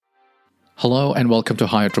Hello and welcome to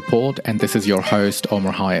Hyatt Report, and this is your host,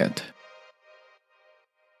 Omar Hyatt.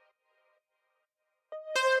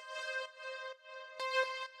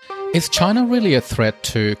 Is China really a threat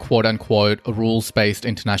to quote-unquote rules-based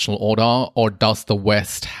international order, or does the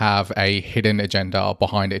West have a hidden agenda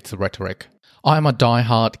behind its rhetoric? I am a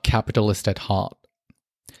die-hard capitalist at heart.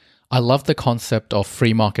 I love the concept of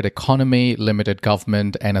free market economy, limited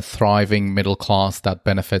government, and a thriving middle class that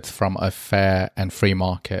benefits from a fair and free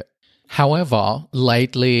market. However,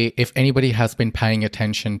 lately, if anybody has been paying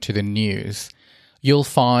attention to the news, you'll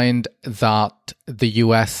find that the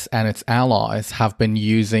US and its allies have been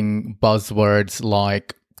using buzzwords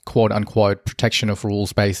like quote-unquote protection of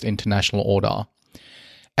rules-based international order,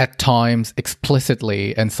 at times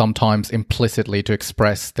explicitly and sometimes implicitly to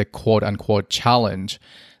express the quote-unquote challenge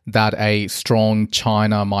that a strong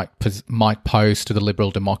China might pose to the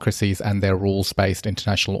liberal democracies and their rules-based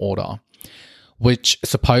international order, which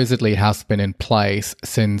supposedly has been in place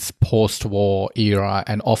since post-war era,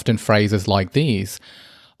 and often phrases like these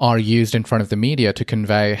are used in front of the media to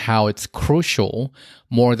convey how it's crucial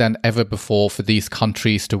more than ever before for these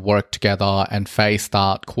countries to work together and face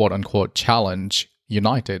that quote-unquote challenge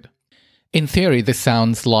united. In theory, this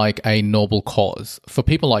sounds like a noble cause for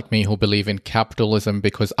people like me who believe in capitalism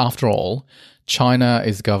because, after all, China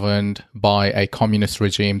is governed by a communist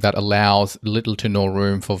regime that allows little to no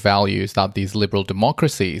room for values that these liberal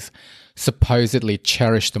democracies supposedly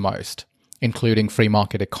cherish the most, including free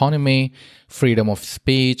market economy, freedom of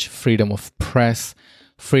speech, freedom of press,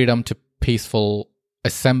 freedom to peaceful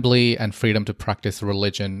assembly, and freedom to practice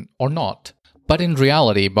religion or not. But in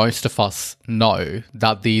reality, most of us know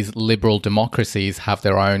that these liberal democracies have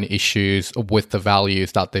their own issues with the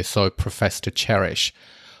values that they so profess to cherish.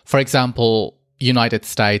 For example, United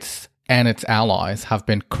States and its allies have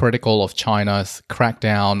been critical of China's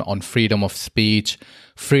crackdown on freedom of speech,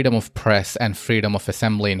 freedom of press, and freedom of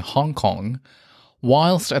assembly in Hong Kong,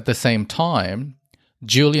 whilst at the same time,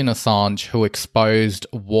 Julian Assange, who exposed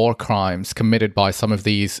war crimes committed by some of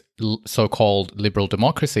these so-called liberal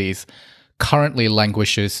democracies, currently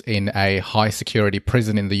languishes in a high-security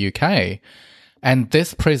prison in the UK, and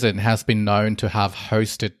this prison has been known to have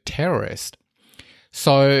hosted terrorists.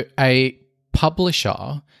 So a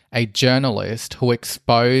publisher, a journalist who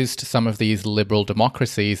exposed some of these liberal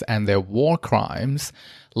democracies and their war crimes,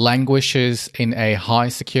 languishes in a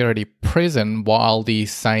high-security prison while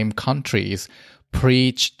these same countries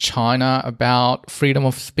preach China about freedom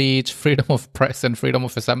of speech, freedom of press, and freedom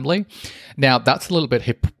of assembly. Now, that's a little bit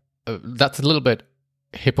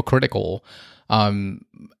hypocritical,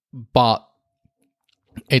 but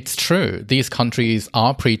it's true. These countries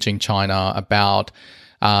are preaching China about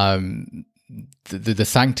the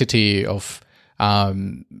sanctity of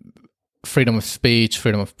freedom of speech,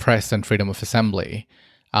 freedom of press, and freedom of assembly,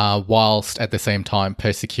 whilst at the same time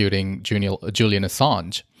persecuting Julian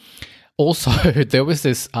Assange. Also, there was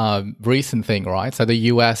this recent thing, right? So the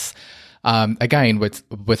US, again,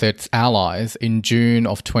 with its allies, in June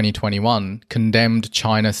of 2021, condemned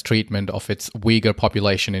China's treatment of its Uyghur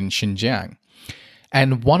population in Xinjiang.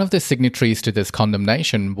 And one of the signatories to this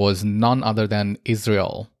condemnation was none other than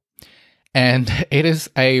Israel. And it is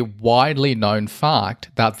a widely known fact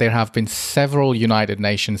that there have been several United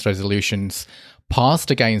Nations resolutions passed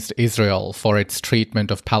against Israel for its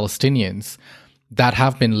treatment of Palestinians that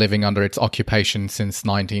have been living under its occupation since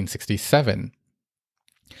 1967.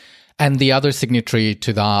 And the other signatory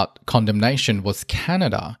to that condemnation was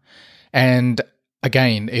Canada. And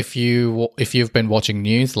again, if you've been watching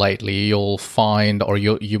news lately, you'll find, or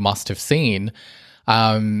you must have seen,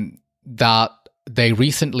 that they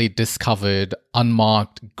recently discovered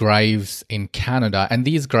unmarked graves in Canada. And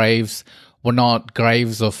these graves were not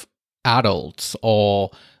graves of adults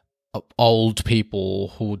or old people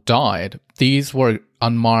who died. These were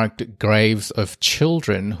unmarked graves of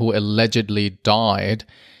children who allegedly died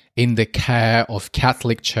in the care of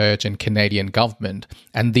Catholic Church and Canadian government.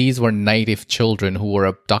 And these were Native children who were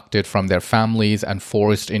abducted from their families and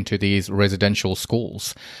forced into these residential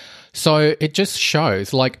schools. So it just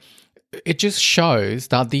shows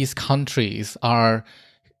that these countries are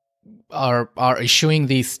issuing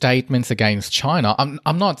these statements against China.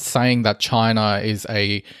 I'm not saying that China is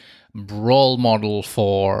a role model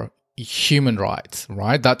for human rights,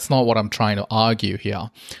 right? That's not what I'm trying to argue here.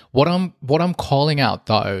 What I'm calling out,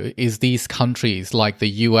 though, is these countries like the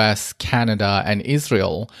US, Canada, and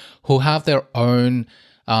Israel, who have their own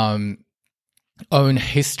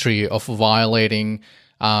history of violating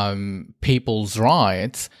people's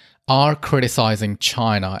rights, are criticizing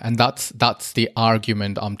China, and that's the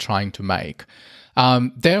argument I'm trying to make.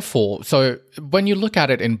 Therefore, so when you look at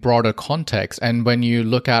it in broader context, and when you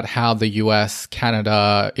look at how the US,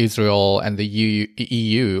 Canada, Israel, and the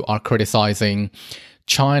EU are criticizing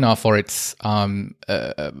China for its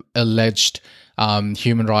alleged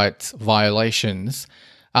human rights violations,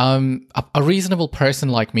 a reasonable person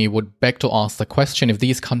like me would beg to ask the question, if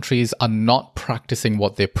these countries are not practicing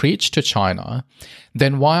what they preach to China,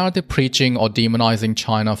 then why are they preaching or demonizing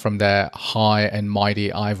China from their high and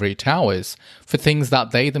mighty ivory towers for things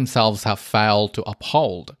that they themselves have failed to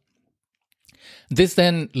uphold? This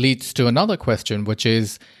then leads to another question, which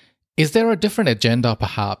is there a different agenda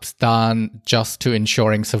perhaps than just to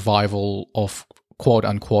ensuring survival of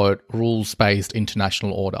quote-unquote rules-based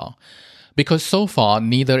international order? Because so far,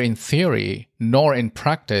 neither in theory nor in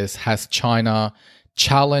practice has China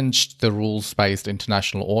challenged the rules-based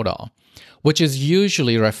international order, which is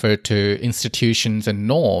usually referred to institutions and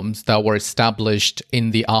norms that were established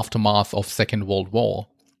in the aftermath of Second World War.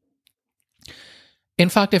 In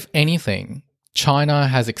fact, if anything, China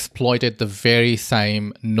has exploited the very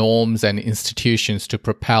same norms and institutions to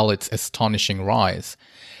propel its astonishing rise.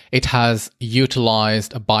 It has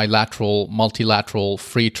utilized bilateral, multilateral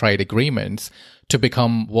free trade agreements to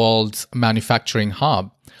become world's manufacturing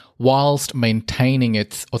hub, whilst maintaining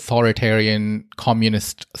its authoritarian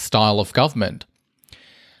communist style of government.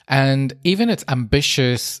 And even its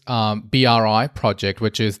ambitious BRI project,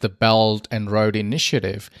 which is the Belt and Road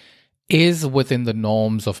Initiative, is within the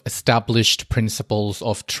norms of established principles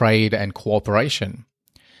of trade and cooperation.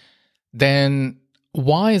 Then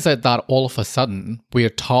why is it that all of a sudden we are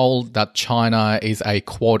told that China is a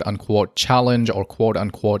quote-unquote challenge or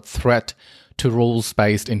quote-unquote threat to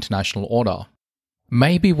rules-based international order?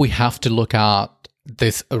 Maybe we have to look at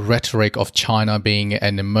this rhetoric of China being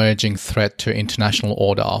an emerging threat to international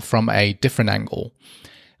order from a different angle.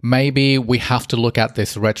 Maybe we have to look at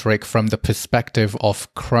this rhetoric from the perspective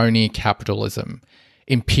of crony capitalism,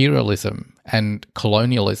 imperialism, and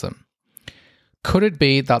colonialism. Could it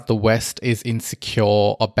be that the West is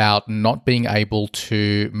insecure about not being able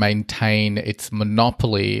to maintain its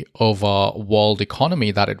monopoly over world economy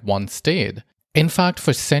that it once did? In fact,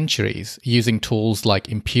 for centuries, using tools like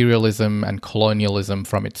imperialism and colonialism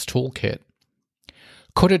from its toolkit.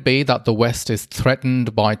 Could it be that the West is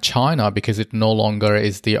threatened by China because it no longer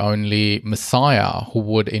is the only messiah who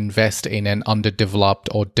would invest in an underdeveloped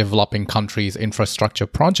or developing country's infrastructure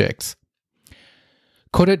projects?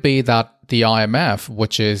 Could it be that the IMF,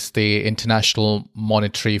 which is the International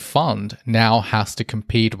Monetary Fund, now has to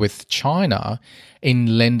compete with China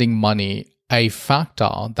in lending money, a factor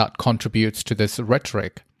that contributes to this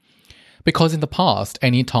rhetoric? Because in the past,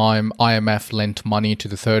 anytime IMF lent money to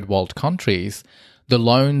the third world countries, the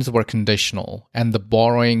loans were conditional and the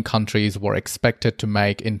borrowing countries were expected to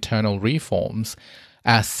make internal reforms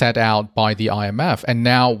as set out by the IMF. And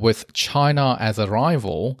now with China as a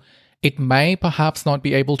rival, it may perhaps not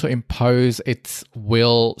be able to impose its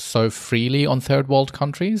will so freely on third world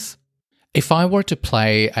countries. If I were to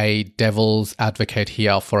play a devil's advocate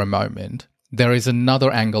here for a moment, there is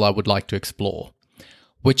another angle I would like to explore,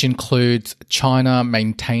 which includes China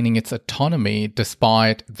maintaining its autonomy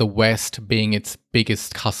despite the West being its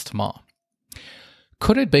biggest customer.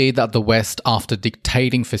 Could it be that the West, after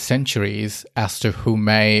dictating for centuries as to who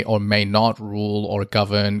may or may not rule or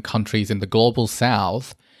govern countries in the global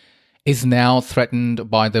South, is now threatened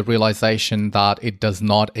by the realization that it does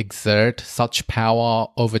not exert such power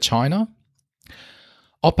over China?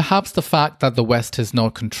 Or perhaps the fact that the West has no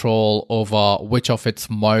control over which of its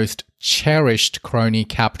most cherished crony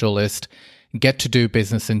capitalists get to do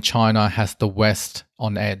business in China has the West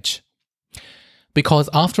on edge. Because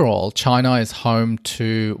after all, China is home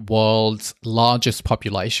to world's largest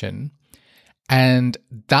population, and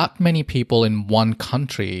that many people in one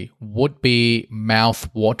country would be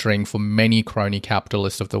mouth-watering for many crony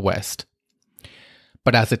capitalists of the West.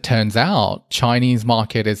 But as it turns out, Chinese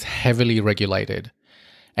market is heavily regulated,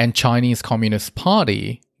 and Chinese Communist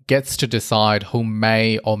Party gets to decide who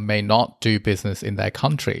may or may not do business in their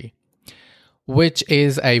country, which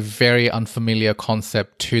is a very unfamiliar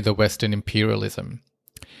concept to the Western imperialism.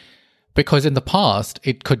 Because in the past,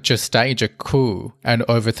 it could just stage a coup and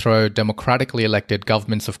overthrow democratically elected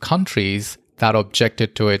governments of countries that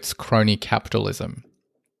objected to its crony capitalism.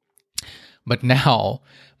 But now,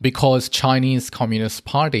 because Chinese Communist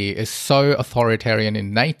Party is so authoritarian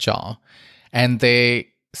in nature, and they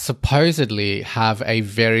supposedly have a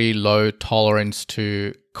very low tolerance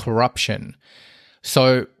to corruption,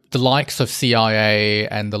 so the likes of CIA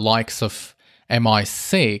and the likes of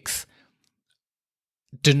MI6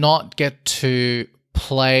 do not get to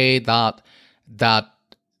play that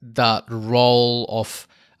role of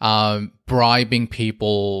bribing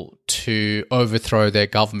people to overthrow their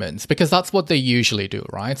governments, because that's what they usually do,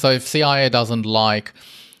 right? So if CIA doesn't like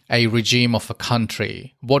a regime of a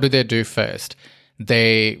country, what do they do first?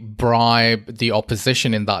 They bribe the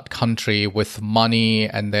opposition in that country with money,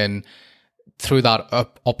 and then through that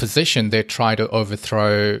opposition, they try to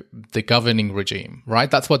overthrow the governing regime,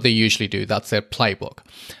 right? That's what they usually do. That's their playbook.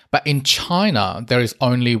 But in China, there is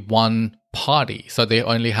only one party. So they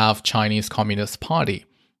only have Chinese Communist Party.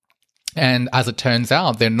 And as it turns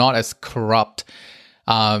out, they're not as corrupt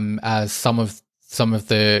as some of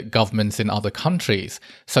the governments in other countries.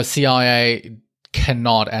 So CIA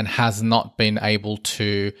cannot and has not been able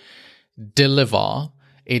to deliver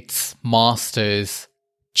its master's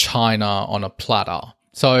China on a platter.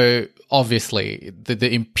 So obviously,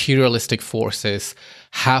 the imperialistic forces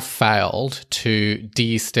have failed to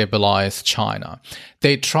destabilize China.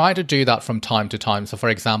 They try to do that from time to time. So for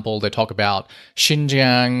example, they talk about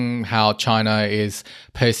Xinjiang, how China is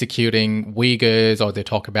persecuting Uyghurs, or they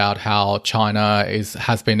talk about how China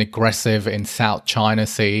has been aggressive in South China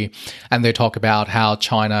Sea, and they talk about how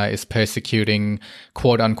China is persecuting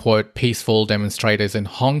quote-unquote peaceful demonstrators in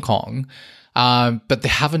Hong Kong. But they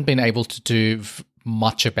haven't been able to do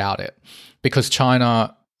much about it, because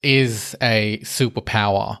China is a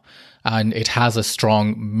superpower and it has a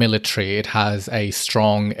strong military, it has a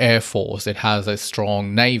strong air force, it has a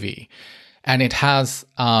strong navy, and it has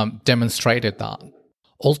demonstrated that.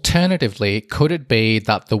 Alternatively, could it be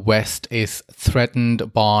that the West is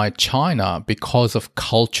threatened by China because of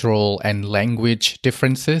cultural and language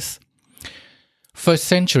differences? For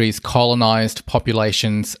centuries, colonized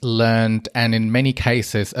populations learned and in many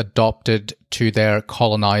cases adopted to their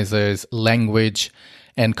colonizers' language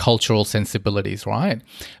and cultural sensibilities, right?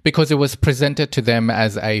 Because it was presented to them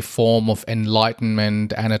as a form of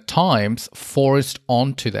enlightenment and at times forced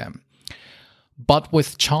onto them. But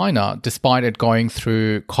with China, despite it going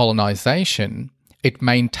through colonization, it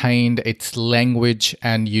maintained its language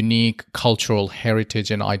and unique cultural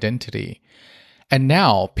heritage and identity. And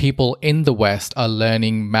now people in the West are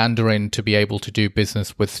learning Mandarin to be able to do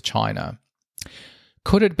business with China.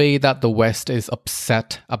 Could it be that the West is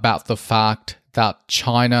upset about the fact that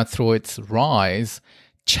China, through its rise,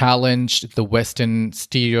 challenged the Western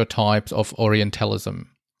stereotypes of Orientalism?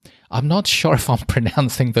 I'm not sure if I'm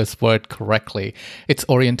pronouncing this word correctly. It's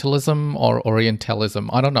Orientalism or Orientalism.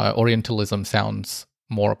 I don't know. Orientalism sounds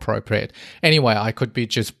more appropriate. Anyway, I could be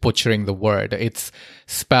just butchering the word. It's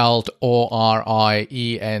spelled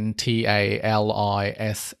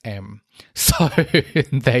Orientalism. So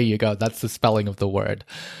there you go. That's the spelling of the word.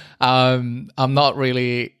 I'm not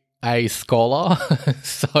really a scholar,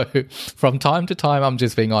 so from time to time, I'm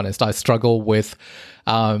just being honest, I struggle with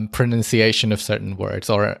pronunciation of certain words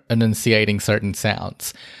or enunciating certain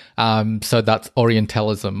sounds. So that's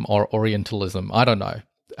Orientalism or Orientalism. I don't know.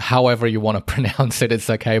 However you want to pronounce it, it's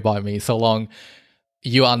okay by me, so long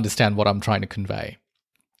you understand what I'm trying to convey.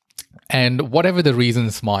 And whatever the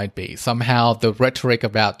reasons might be, somehow the rhetoric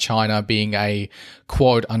about China being a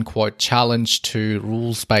quote-unquote challenge to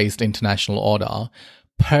rules-based international order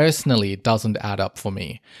personally doesn't add up for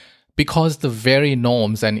me. Because the very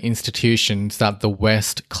norms and institutions that the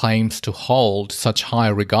West claims to hold such high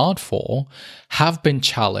regard for have been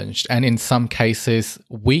challenged and in some cases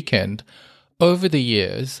weakened over the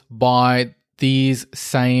years by these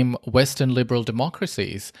same Western liberal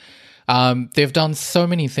democracies. They've done so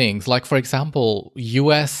many things. Like, for example,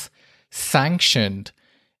 US sanctioned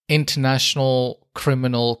International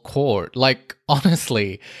Criminal Court. Like,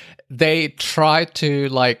 honestly, they tried to,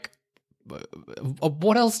 like,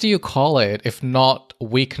 what else do you call it if not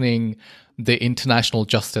weakening the international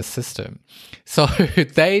justice system? So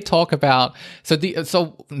they talk about, I'm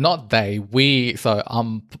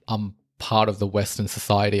part of the Western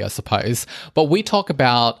society, I suppose, but we talk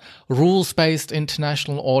about rules-based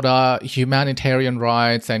international order, humanitarian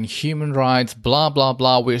rights and human rights, blah, blah,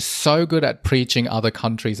 blah. We're so good at preaching other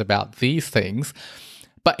countries about these things.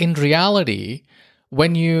 But in reality,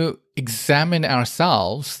 when you examine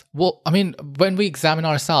ourselves, when we examine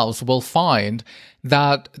ourselves, we'll find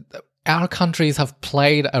that our countries have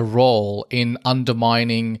played a role in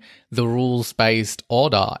undermining the rules-based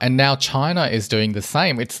order. And now China is doing the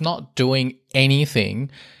same. It's not doing anything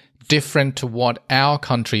different to what our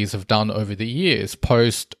countries have done over the years,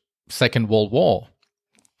 post-Second World War.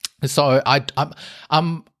 So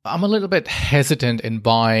I'm a little bit hesitant in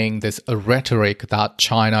buying this rhetoric that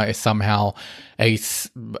China is somehow a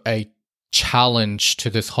challenge to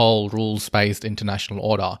this whole rules-based international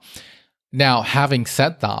order. Now, having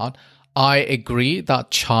said that, I agree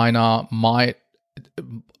that China might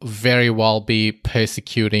very well be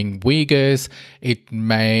persecuting Uyghurs. It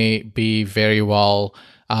may be very well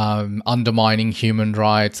undermining human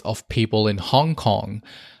rights of people in Hong Kong.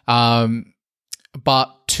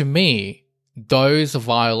 But to me, those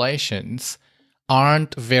violations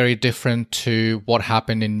aren't very different to what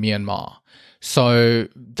happened in Myanmar. So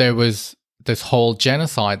there was this whole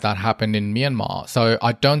genocide that happened in Myanmar. So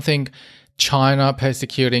I don't think China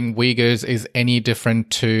persecuting Uyghurs is any different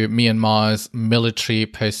to Myanmar's military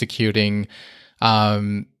persecuting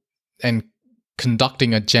and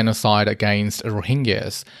conducting a genocide against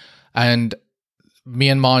Rohingyas. And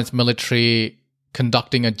Myanmar's military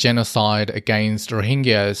conducting a genocide against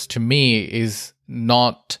Rohingyas, to me, is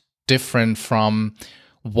not different from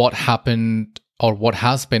what happened or what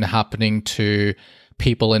has been happening to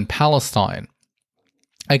people in Palestine.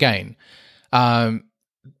 Again,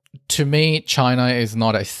 to me, China is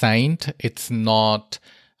not a saint. It's not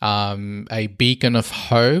a beacon of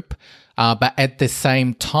hope. But at the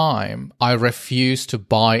same time, I refuse to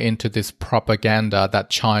buy into this propaganda that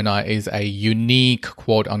China is a unique,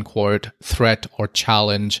 quote-unquote, threat or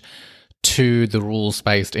challenge to the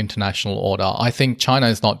rules-based international order. I think China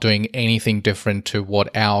is not doing anything different to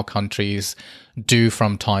what our countries do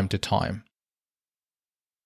from time to time.